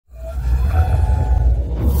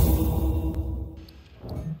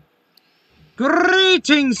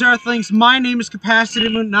Greetings, Earthlings! My name is Capacity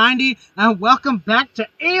Moon 90, and welcome back to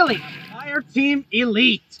Alien Fire Team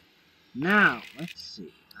Elite. Now, let's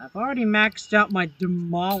see. I've already maxed out my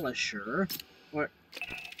Demolisher. Or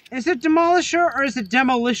is it Demolisher or is it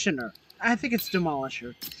Demolitioner? I think it's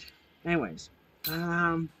Demolisher. Anyways,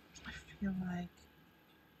 I feel like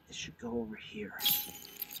it should go over here.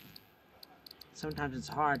 Sometimes it's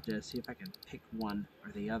hard to see if I can pick one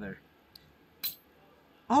or the other.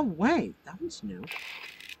 Oh, wait, that one's new.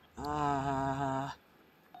 Yeah,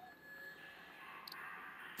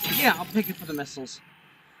 I'll pick it for the missiles.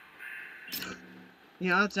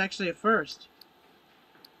 Yeah, that's actually a first.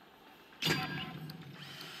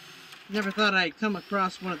 Never thought I'd come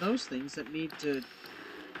across one of those things that need to...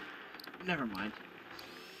 Never mind.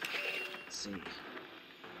 Let's see.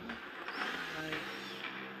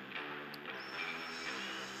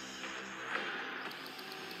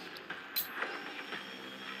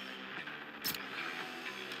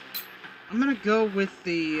 I'm gonna go with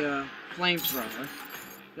the flamethrower,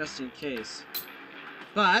 just in case.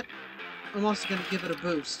 But I'm also gonna give it a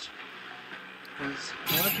boost, because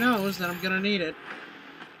Lord knows that I'm gonna need it.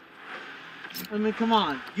 I mean, come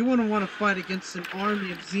on, you wouldn't want to fight against an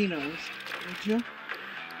army of Xenos, would you?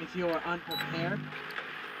 If you were unprepared.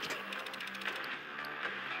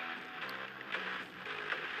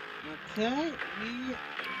 Okay, we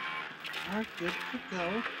are good to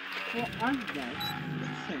go for our next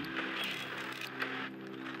mission.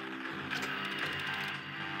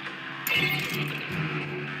 Okay,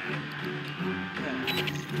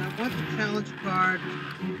 and I want the challenge card.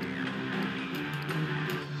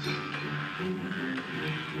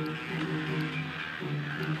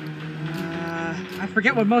 I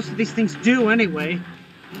forget what most of these things do anyway.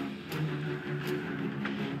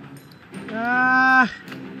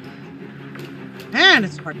 Man,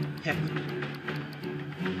 it's hard to pick.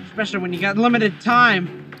 Especially when you got limited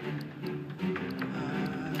time.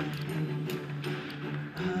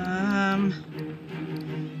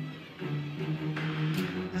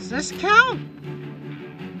 Does this count?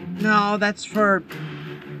 No, that's for...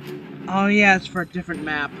 Oh yeah, it's for a different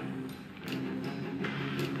map.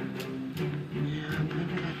 Yeah,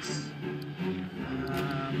 maybe that's...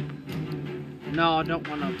 No, I don't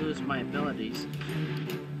want to lose my abilities.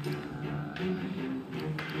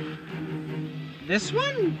 This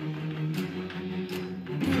one?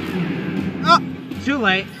 Oh, too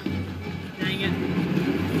late. Dang it.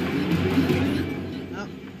 No,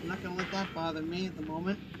 I'm not gonna let that bother me at the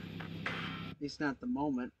moment. At least not at the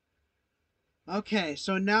moment. Okay,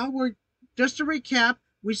 so now we're... Just to recap,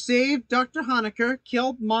 we saved Dr. Honecker,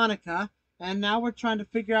 killed Monica, and now we're trying to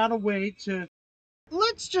figure out a way to...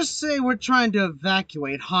 Let's just say we're trying to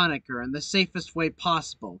evacuate Honecker in the safest way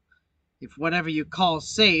possible. If whatever you call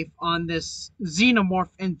safe on this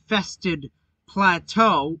xenomorph-infested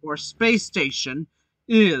plateau or space station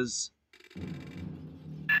is.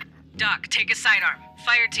 Doc, take a sidearm.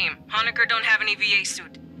 Fire team, Honecker don't have any VA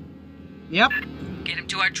suit. Yep. Get him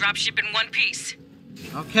to our dropship in one piece.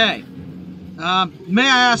 Okay. May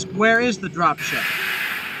I ask, where is the dropship?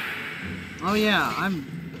 Oh yeah,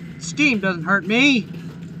 Steam doesn't hurt me.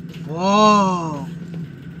 Whoa.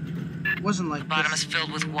 Wasn't like the bottom this. is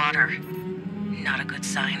filled with water. Not a good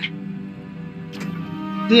sign.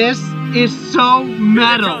 This is so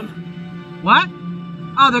metal. What?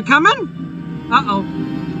 Oh, they're coming? Uh-oh.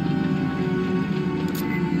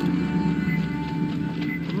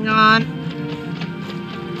 Hang on.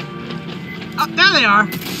 Oh, there they are.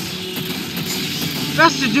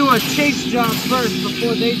 Best to do a chase job first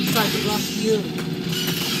before they decide to rush you.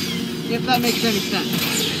 If that makes any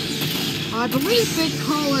sense. I believe they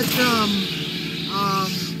call it,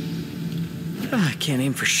 I can't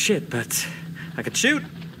aim for shit, but I could shoot.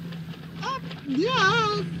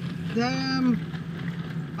 Yeah.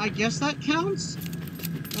 I guess that counts?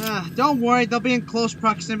 Don't worry, they'll be in close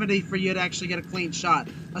proximity for you to actually get a clean shot.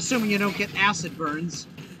 Assuming you don't get acid burns.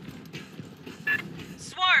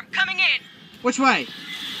 Swarm, coming in! Which way?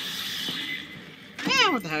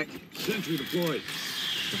 Yeah, what the heck. Sentry deployed.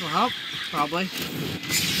 This will help, probably.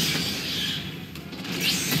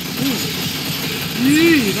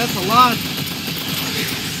 Yee, that's a lot.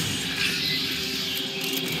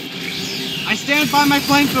 I stand by my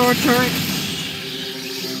flamethrower turret.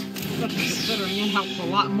 Especially considering it helps a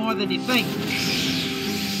lot more than you think.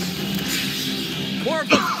 More of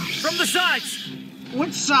them! From the sides!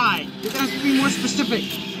 Which side? You're gonna have to be more specific.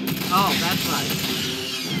 Oh, that side.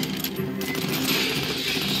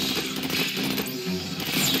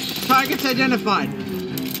 Targets identified.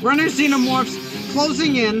 Runner xenomorphs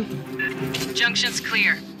closing in. Junction's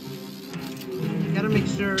clear. Gotta make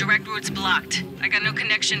sure. Direct route's blocked. I got no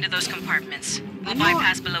connection to those compartments. We'll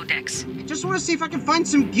bypass below decks. I just want to see if I can find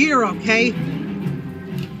some gear, okay?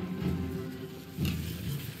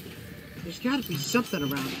 There's gotta be something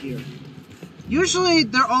around here. Usually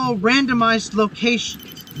they're all randomized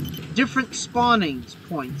locations, different spawning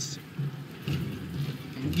points.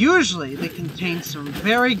 And usually they contain some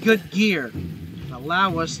very good gear that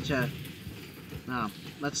allow us to,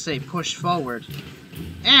 let's say, push forward.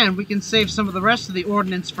 And we can save some of the rest of the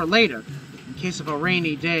ordnance for later, in case of a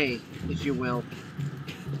rainy day, if you will.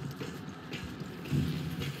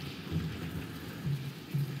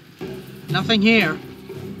 Nothing here.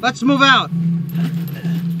 Let's move out!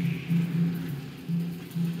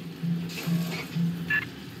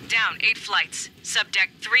 Down 8 flights. Subdeck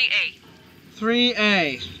 3A.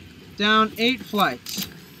 3A. Down 8 flights.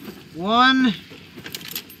 1...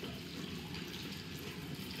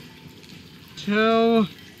 2...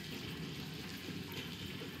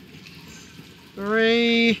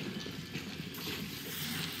 3...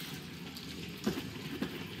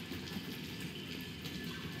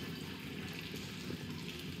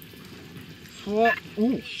 4...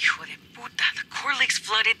 Ooh. Hijo de puta, the core leaks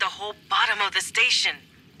flooded the whole bottom of the station.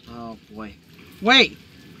 Oh boy. Wait!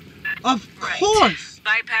 Of course!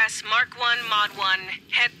 Bypass Mark 1, Mod 1,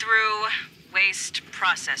 head through waste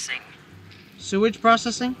processing. Sewage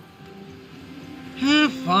processing?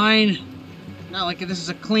 Fine. Not like this is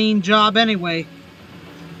a clean job anyway.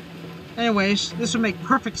 Anyways, this would make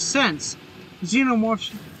perfect sense.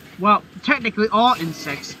 Xenomorphs, well, technically all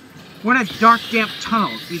insects, we're in a dark, damp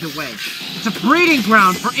tunnel either way. It's a breeding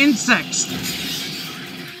ground for insects!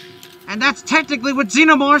 And that's technically what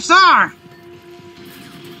xenomorphs are!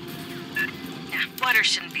 Water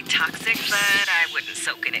shouldn't be toxic, but I wouldn't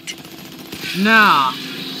soak in it. Nah.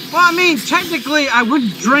 Well, I mean, technically, I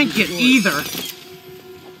wouldn't drink it either.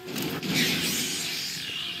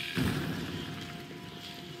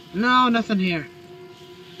 No, nothing here.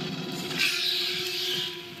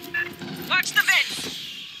 Watch the vents!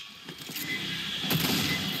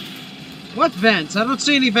 What vents? I don't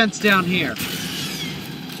see any vents down here.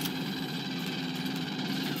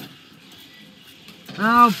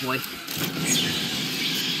 Oh, boy.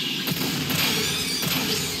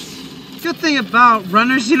 Good thing about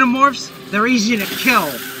runner xenomorphs, they're easy to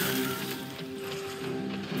kill.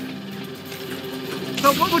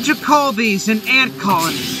 So what would you call these in ant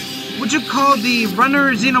colonies? Would you call the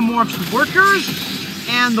runner xenomorphs workers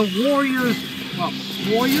and the warriors, well,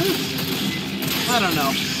 warriors? I don't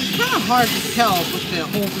know. It's kind of hard to tell what the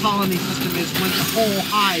whole colony system is when the whole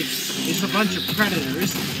hive is a bunch of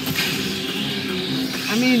predators.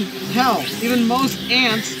 I mean, hell, even most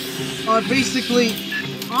ants are basically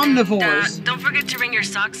omnivores. And, don't forget to wring your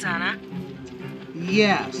socks, Anna.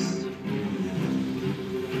 Yes.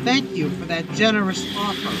 Thank you for that generous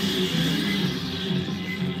offer.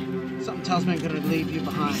 Something tells me I'm gonna leave you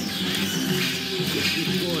behind.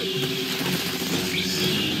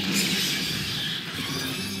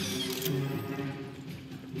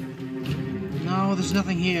 No, there's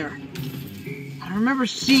nothing here. I remember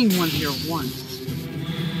seeing one here once.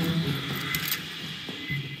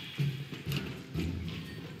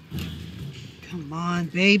 Come on,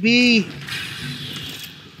 baby!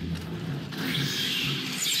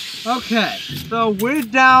 Okay, so we're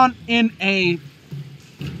down in a...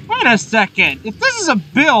 Wait a second! If this is a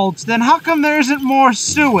bilge, then how come there isn't more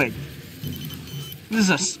sewage? This is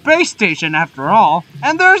a space station, after all.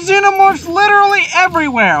 And there are xenomorphs literally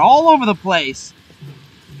everywhere, all over the place.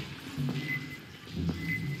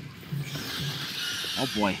 Oh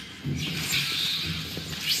boy.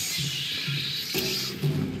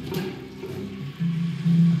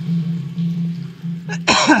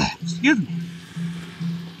 Excuse me.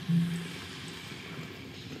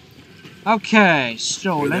 Okay,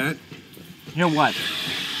 so let's... Hear what?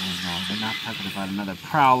 Oh no, we're not talking about another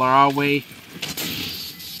prowler, are we?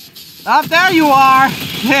 Oh, there you are!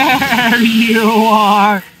 There you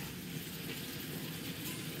are!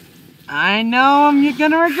 I know you're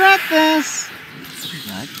gonna regret this.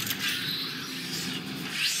 What?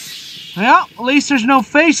 Well, at least there's no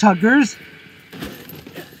face huggers.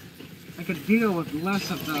 I could deal with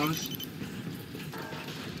less of those.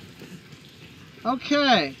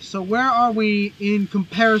 Okay, so where are we in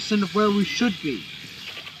comparison of where we should be?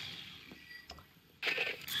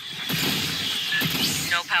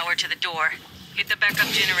 No power to the door. Hit the backup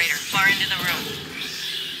generator, far into the room.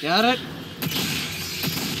 Got it?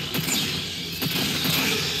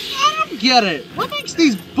 I don't get it. What makes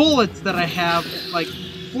these bullets that I have, like,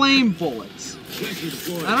 flame bullets?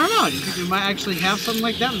 I don't know. Do you think we might actually have something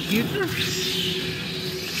like that in the future?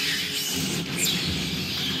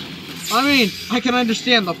 I mean, I can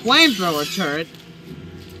understand the flamethrower turret.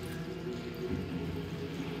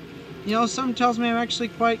 You know, something tells me I'm actually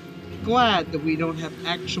quite glad that we don't have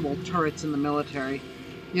actual turrets in the military.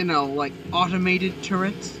 You know, like automated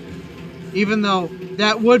turrets. Even though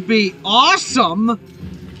that would be awesome,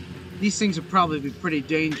 these things would probably be pretty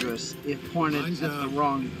dangerous if pointed at the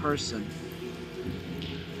wrong person.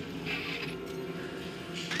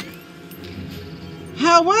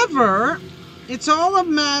 However, it's all a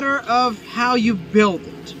matter of how you build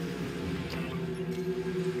it.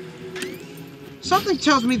 Something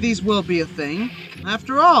tells me these will be a thing.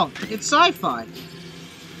 After all, it's sci-fi.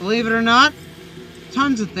 Believe it or not,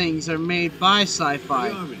 tons of things are made by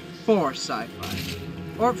sci-fi, for sci-fi,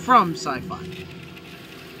 or from sci-fi.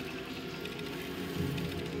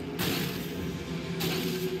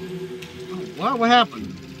 Oh, what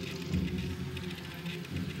happened?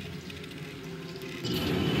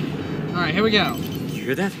 Alright, here we go. You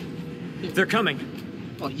hear that? They're coming.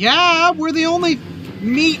 Well, yeah, we're the only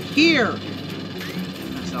meat here.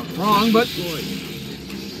 That sounds wrong, but...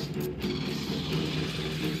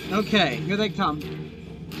 Okay, here they come.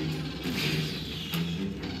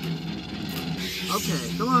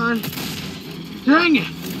 Okay, come on. Dang it!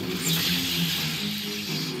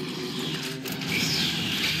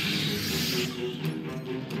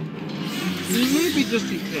 Maybe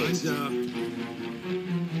just in case.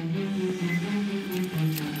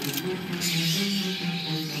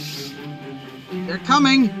 They're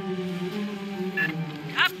coming!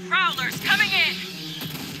 Up prowlers coming in!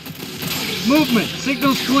 Movement!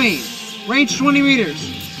 Signal's clean! Range 20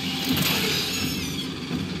 meters!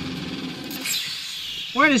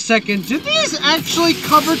 Wait a second, do these actually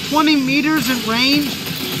cover 20 meters in range?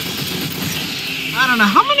 I don't know,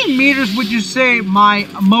 how many meters would you say my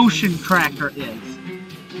motion tracker is?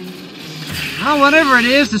 Well, whatever it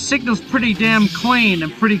is, the signal's pretty damn clean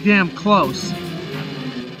and pretty damn close.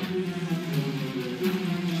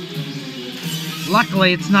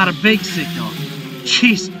 Luckily, it's not a big signal.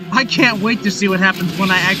 Jeez, I can't wait to see what happens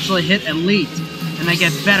when I actually hit Elite and I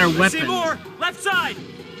get better weapons. See more! Left side!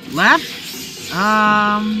 Left?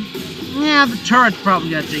 Yeah, the turret's probably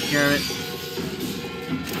gonna take care of it.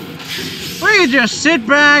 We can just sit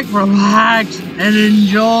back, relax, and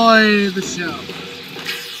enjoy the show.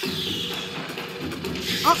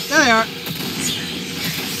 Oh, there they are.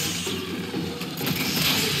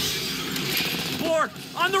 More!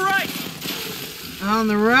 On the right! On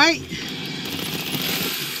the right.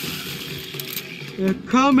 They're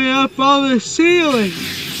coming up on the ceiling.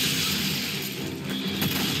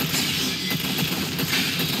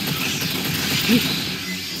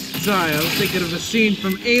 Sorry, I was thinking of a scene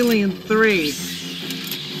from Alien 3.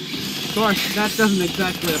 Of course, that doesn't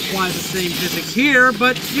exactly apply the same physics here,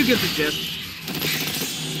 but you get the gist.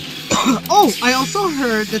 Oh, I also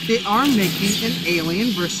heard that they are making an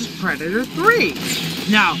Alien vs. Predator 3.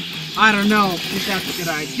 Now, I don't know if that's a good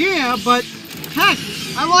idea, but heck,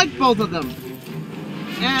 I like both of them.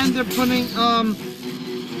 And they're putting,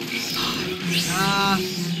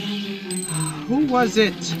 who was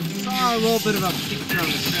it? Saw a little bit of a picture on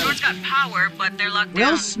the show. Door's got power, but they're locked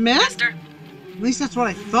Will down. Smith? Mister? At least that's what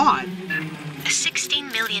I thought. A 16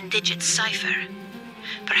 million digit cipher.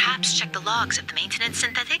 Perhaps check the logs of the maintenance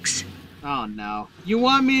synthetics? Oh no. You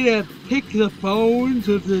want me to pick the bones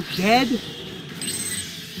of the dead?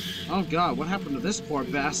 Oh god, what happened to this poor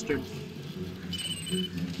bastard?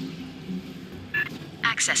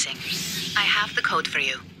 Accessing. I have the code for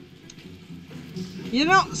you. You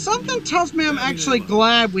know, something tells me I'm actually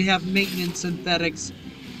glad we have maintenance synthetics.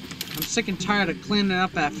 I'm sick and tired of cleaning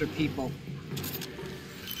up after people.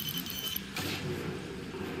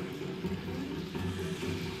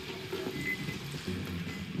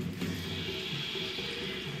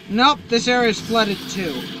 Nope, this area's flooded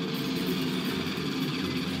too.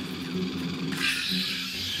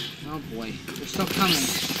 Oh boy, they're still coming.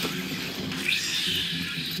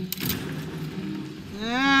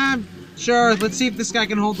 Sure, let's see if this guy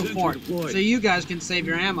can hold the fort. So you guys can save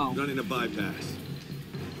your ammo. Running a bypass.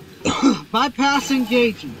 Bypass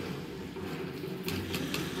engaging.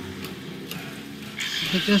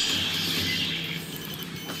 Take this.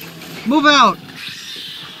 Move out!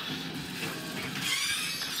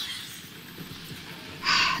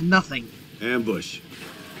 Nothing. Ambush.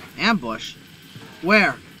 Ambush?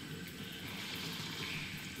 Where?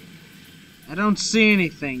 I don't see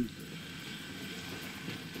anything.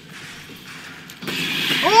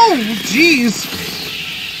 Oh, jeez!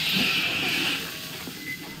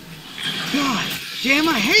 God damn,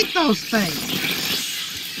 I hate those things!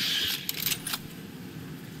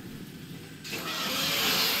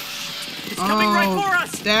 It's coming right for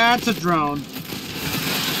us! That's a drone.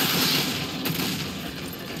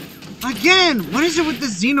 Again, what is it with the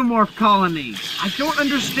xenomorph colony? I don't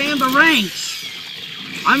understand the ranks.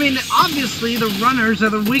 I mean, obviously the runners are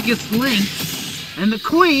the weakest link, and the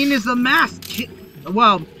queen is the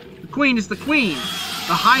well, the queen is the queen.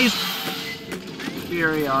 The highest...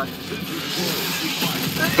 Here we are. Get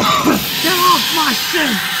off my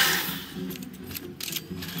ship!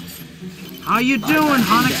 How you doing,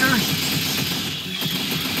 Honecker?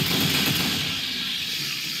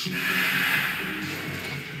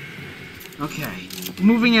 Okay,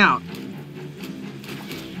 moving out.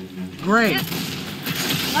 Great.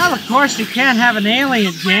 Well, of course you can't have an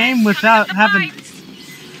alien game without having...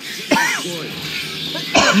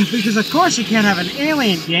 Because of course you can't have an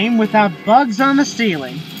alien game without bugs on the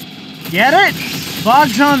ceiling. Get it?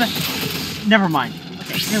 Bugs on the... Never mind.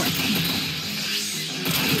 Okay, anyway.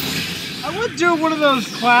 I would do one of those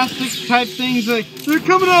classic type things like, they're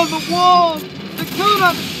coming out of the wall! They're coming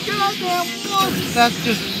out of the goddamn wall! That's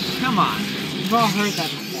just... Come on. We've all heard that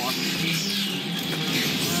before.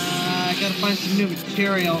 I gotta find some new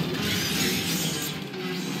material.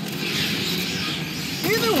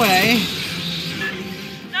 Either way...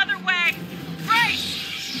 Another way! Right!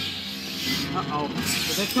 Uh-oh.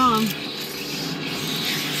 Here they come.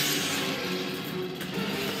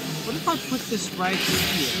 What if I put this right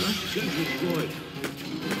here?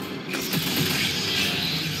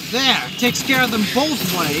 There! Takes care of them both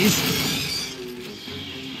ways.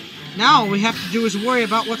 Now all we have to do is worry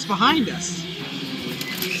about what's behind us.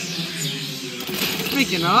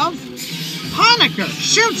 Speaking of... Honecker!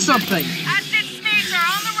 Shoot something! Acid sneezer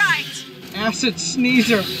on the right! Acid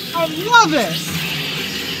sneezer! I love it!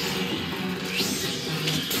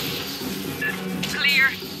 Clear.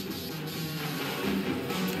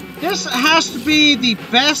 This has to be the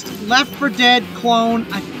best Left 4 Dead clone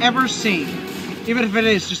I've ever seen. Even if it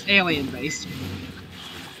is just alien-based.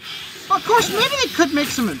 Well, of course, maybe they could make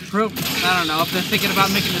some improvements. I don't know, if they're thinking about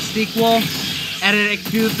making a sequel, edit a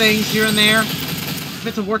few things here and there. If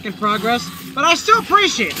it's a work in progress. But I still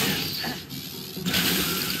appreciate it.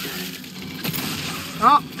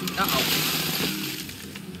 Oh, uh-oh.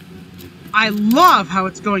 I love how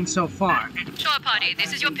it's going so far. Sure, party.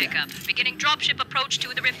 This is your pickup. Beginning dropship approach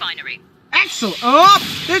to the refinery. Excellent! Oh!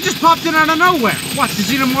 They just popped in out of nowhere! What, the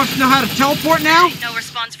xenomorphs know how to teleport now? No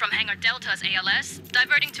response from Hangar Delta's ALS.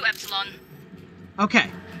 Diverting to Epsilon. Okay.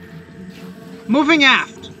 Moving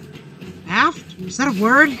aft. Aft? Is that a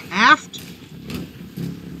word? Aft?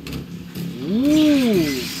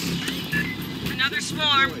 Ooh. Another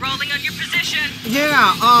swarm rolling on your position.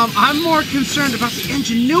 Yeah, I'm more concerned about the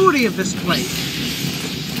ingenuity of this place.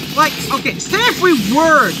 Like, okay, say if we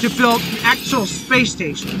were to build an actual space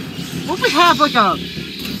station, would we have, like, a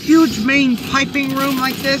huge main piping room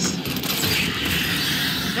like this?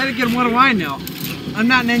 Then again, what do I know? I'm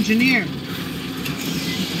not an engineer.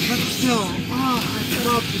 But still, I'd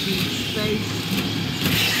love to be in space.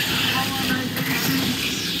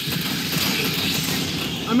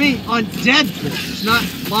 I mean, on dead worlds, not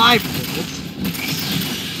live worlds.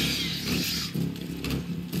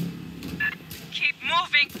 Keep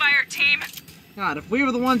moving, fire team. God, if we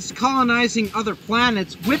were the ones colonizing other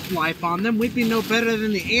planets with life on them, we'd be no better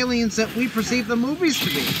than the aliens that we perceive the movies to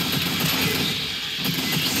be.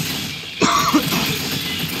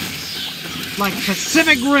 Like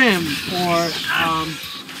Pacific Rim, or,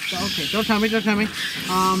 okay, don't tell me.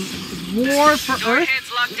 War for Door Earth?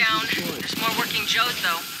 heads locked down. There's more working Joes,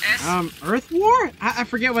 though. S? Earth War? I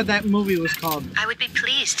forget what that movie was called. I would be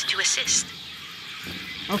pleased to assist.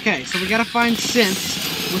 Okay, so we gotta find synths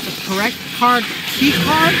with the correct key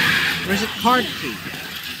card? Or is it card key?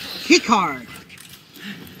 Key card!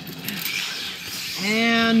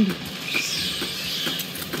 And...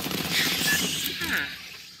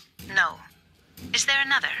 No. Is there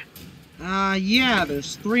another? Yeah,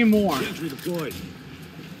 there's 3 more.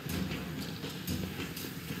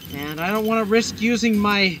 And I don't want to risk using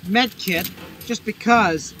my med kit, just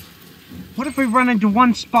because... What if we run into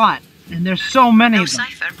one spot, and there's so many No of them?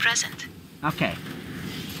 cipher present. Okay.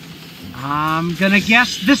 I'm gonna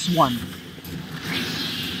guess this one.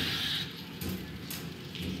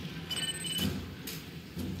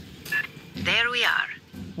 There we are.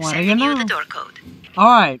 What do you Sending you know? the door code.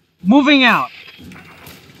 Alright, moving out.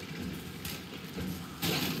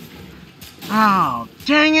 Oh,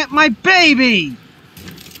 dang it, my baby!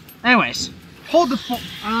 Anyways, hold the phone.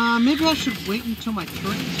 Maybe I should wait until my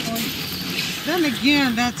turn is going. Then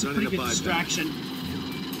again, that's a pretty good distraction.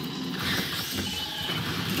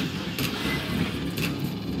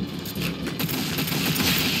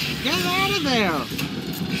 Get out of there!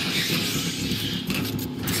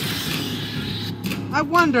 I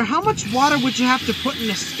wonder, how much water would you have to put in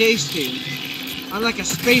a space station like a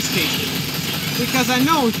space station. Because I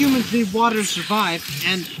know humans need water to survive,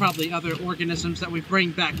 and probably other organisms that we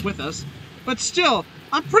bring back with us. But still,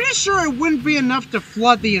 I'm pretty sure it wouldn't be enough to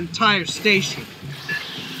flood the entire station.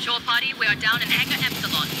 Shore party, we are down in Hangar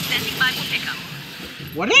Epsilon. Standing by for pickup.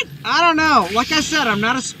 Would it? I don't know. Like I said, I'm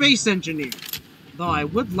not a space engineer. Though I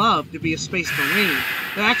would love to be a space marine.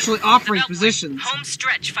 They're actually offering positions. Home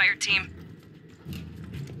stretch, fire team.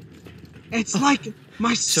 It's like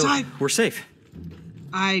my So, side... we're safe.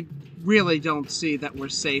 I really don't see that we're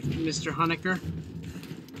safe, Mr. Honecker.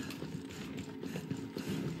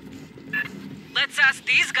 Let's ask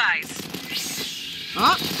these guys.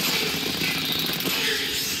 Huh?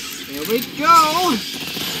 Here we go!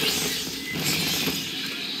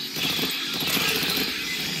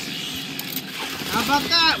 How about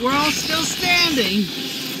that? We're all still standing.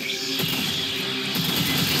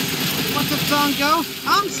 What's the song go?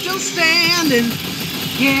 I'm still standing.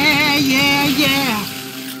 Yeah, yeah, yeah.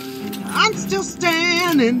 I'm still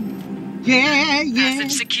standing. Yeah, yeah.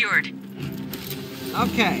 Passage secured.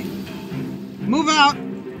 Okay. Move out.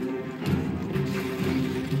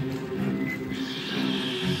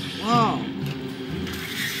 Whoa.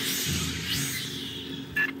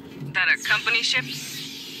 That a company ship?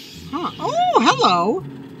 Huh. Oh, hello.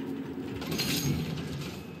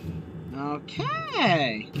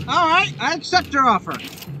 Okay. Alright, I accept your offer.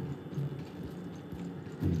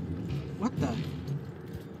 What the?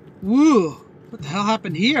 Woo. What the hell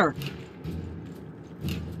happened here?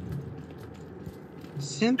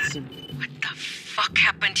 Simpson. What the fuck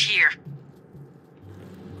happened here?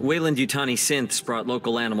 Wayland-Yutani synths brought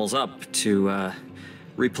local animals up to,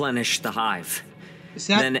 replenish the hive. Is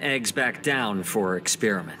that... Then eggs back down for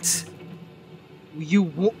experiments.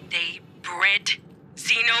 They bred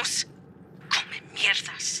Xenos? Come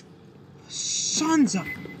mierdas. Sons of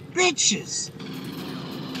bitches!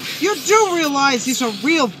 You do realize these are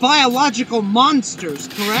real biological monsters,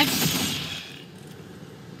 correct?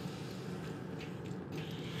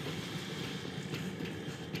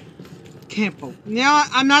 Campo. Now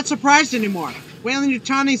I'm not surprised anymore.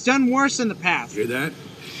 Wayland-Yutani's done worse in the past. Hear that?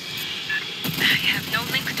 I have no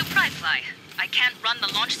link to Pryfly. I can't run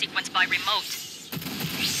the launch sequence by remote.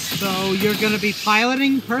 So you're gonna be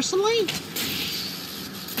piloting personally?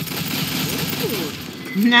 Ooh.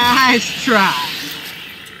 Nice try.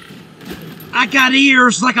 I got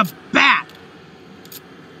ears like a bat.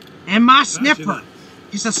 And my sniffer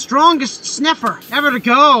is the strongest sniffer ever to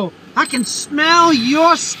go. I can smell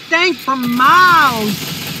your stank from miles.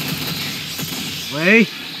 Wait.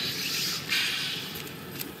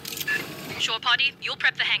 Shore party, you'll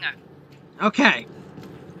prep the hangar. Okay.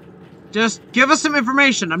 Just give us some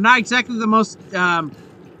information. I'm not exactly the most,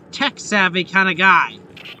 tech-savvy kind of guy.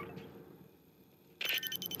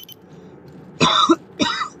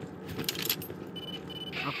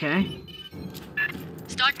 Okay.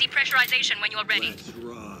 Start depressurization when you're ready. Let's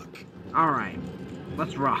rock. Alright.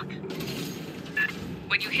 Let's rock.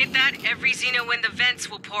 When you hit that, every Xeno in the vents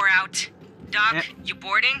will pour out. Doc, you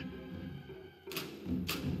boarding?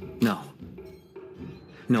 No.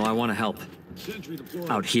 No, I want to help. Sentry deployed.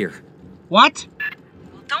 Out here. What?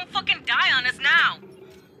 Well, don't fucking die on us now.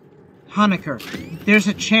 Honecker, there's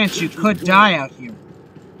a chance you could die out here.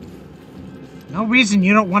 No reason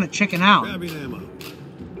you don't want to chicken out. Grabbing ammo.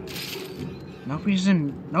 No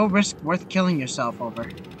reason, no risk worth killing yourself over.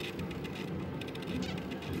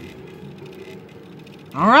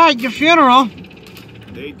 Alright, your funeral.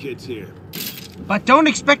 Aid kit's here. But don't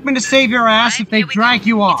expect me to save your ass if they Here we drag go.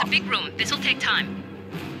 you off. It's a big room. This'll take time.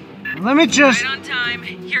 Let me just... Right on time.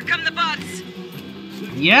 Here come the bots.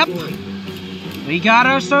 Yep. We got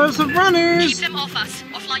ourselves some Keep runners. them off us,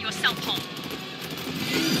 or fly yourself home.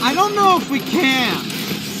 I don't know if we can.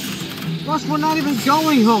 Plus, we're not even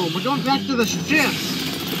going home. We're going back to the ship.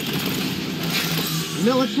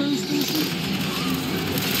 Military station?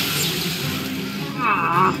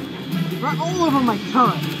 Ah, right all over my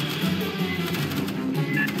turret.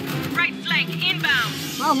 Right flank inbound.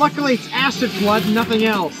 Well, luckily it's acid blood, nothing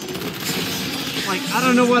else. Like, I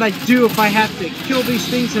don't know what I'd do if I had to kill these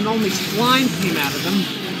things and only slime came out of them.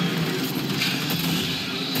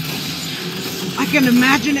 I can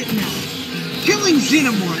imagine it now. Killing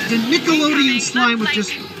xenomorphs and Nickelodeon slime would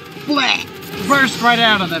just bleh, burst right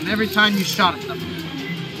out of them every time you shot at them.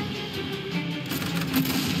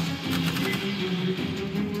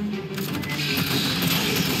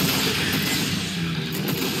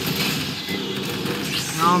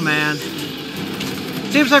 Oh man.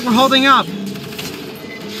 Seems like we're holding up.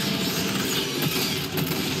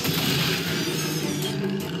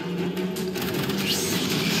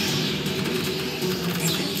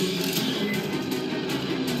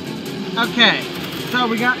 Okay. So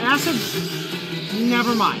we got acid?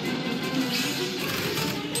 Never mind.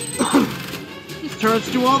 These turrets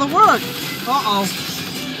do all the work. Uh-oh.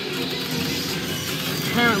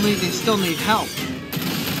 Apparently they still need help.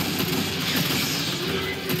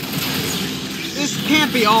 This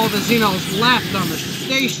can't be all the Xenos left on the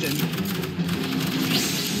station.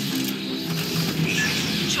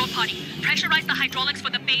 Shore party, pressurize the hydraulics for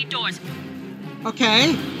the bay doors.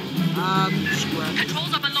 Okay. Scrap.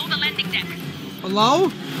 Controls are below the landing deck. Below?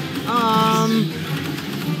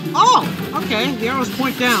 Oh! Okay, the arrows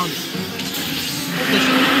point down.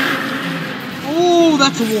 Oh,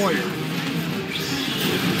 that's a warrior.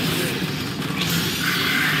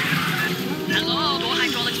 Hello, door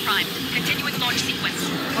hydraulics primed. Continuing launch sequence.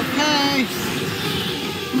 Okay.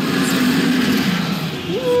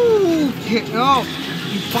 Ooh, okay. Oh,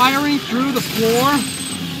 you firing through the floor?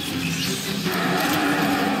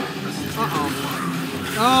 Uh-oh.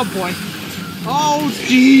 Oh, boy. Oh,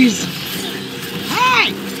 jeez.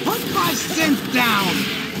 Hey! Put my synth down!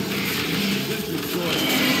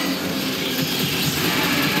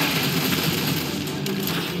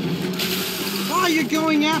 Why are you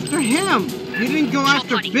going after him? You didn't go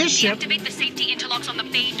after Bishop. Deactivate the safety interlocks on the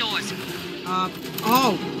bay doors.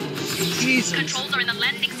 Oh. Jesus. Controls are in the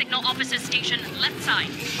landing signal officer's station, left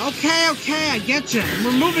side. Okay, I get you.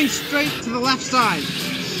 We're moving straight to the left side.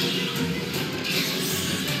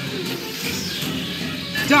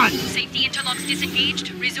 Done. Safety interlocks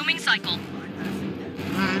disengaged, resuming cycle.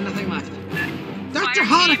 Nothing left. Fire Dr. team,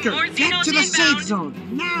 Honaker, more get Xenos to the inbound. safe zone,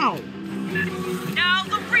 now! Now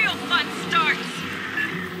the real fun starts.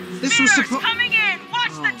 This was Mirrors supposed... coming in.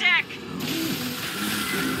 Watch the deck.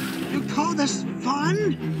 You call this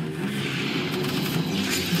fun?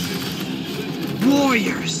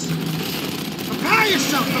 Warriors! Prepare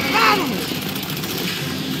yourself for battle!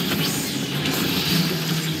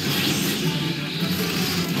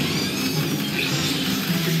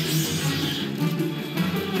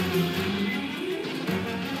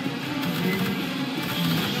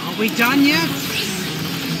 Are we done yet?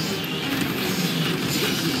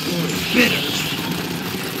 Bitter.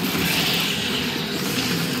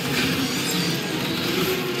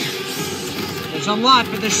 There's a lot,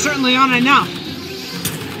 but there's certainly aren't enough.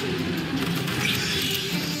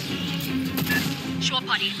 Shore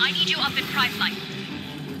party, I need you up in prime flight.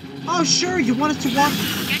 Oh, sure, you want us to walk...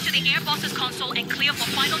 Get to the air boss's console and clear for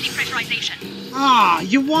final depressurization. Ah,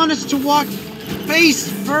 you want us to walk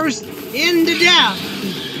face first into death.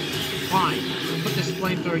 Fine. Put this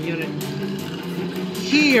flamethrower unit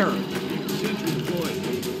here.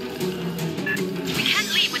 We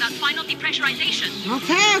can't leave without final depressurization.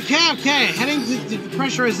 Okay. Heading to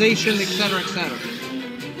pressurization, etc., etc.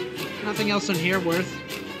 Nothing else in here worth.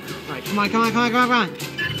 Alright, come on.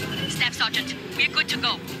 Staff Sergeant, we're good to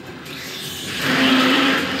go.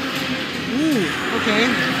 Ooh, okay.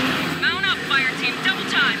 Mount up, fire team. Double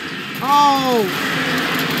time. Oh,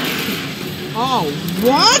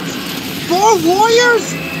 what? 4 warriors?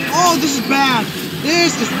 Oh, this is bad.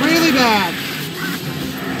 This is really bad.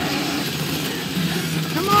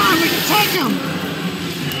 Come on, we can take him.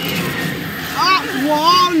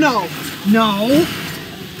 Whoa, no. No.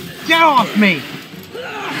 Get off me.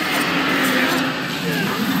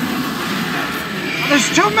 There's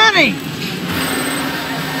too many.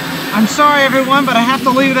 I'm sorry, everyone, but I have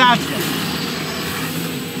to leave it at this.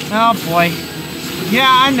 Oh, boy. Yeah,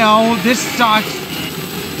 I know. This sucks.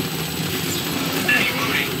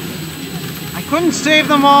 I couldn't save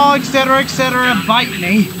them all, etc., etc. Bite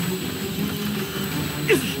me.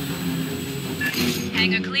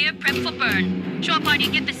 Hangar clear, prep for burn. Shore party,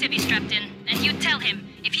 get the civvy strapped in. And you tell him,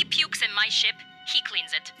 if he pukes in my ship, he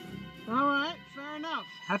cleans it. Alright, fair enough.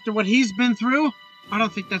 After what he's been through, I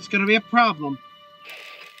don't think that's gonna be a problem.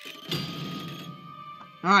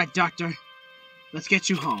 Alright, Doctor. Let's get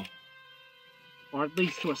you home. Or at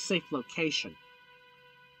least to a safe location.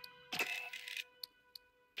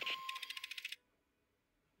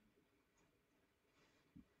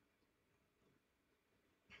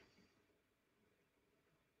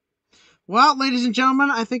 Well, ladies and gentlemen,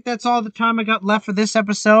 I think that's all the time I got left for this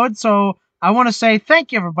episode, so I want to say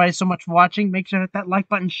thank you everybody so much for watching. Make sure to hit that like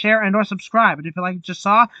button, share, and or subscribe. And if you like what you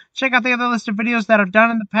saw, check out the other list of videos that I've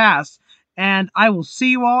done in the past. And I will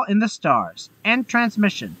see you all in the stars. End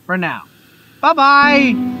transmission for now.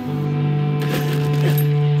 Bye-bye!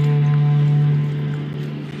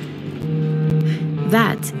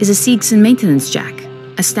 That is a Seegson maintenance jack,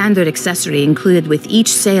 a standard accessory included with each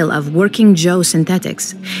sale of Working Joe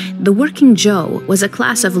synthetics. The Working Joe was a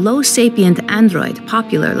class of low-sapient android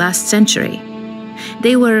popular last century.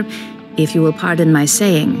 They were, if you will pardon my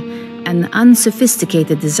saying, an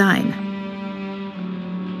unsophisticated design.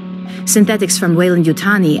 Synthetics from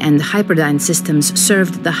Weyland-Yutani and Hyperdyne Systems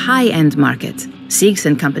served the high-end market. Siegs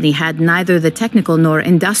 & Company had neither the technical nor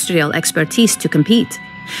industrial expertise to compete.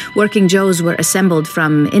 Working Joes were assembled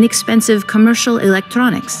from inexpensive commercial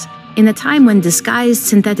electronics. In a time when disguised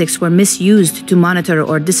synthetics were misused to monitor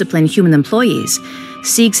or discipline human employees,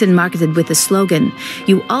 Siegs marketed with the slogan,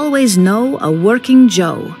 "You always know a working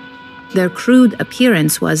Joe." Their crude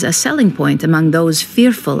appearance was a selling point among those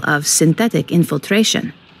fearful of synthetic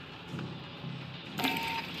infiltration.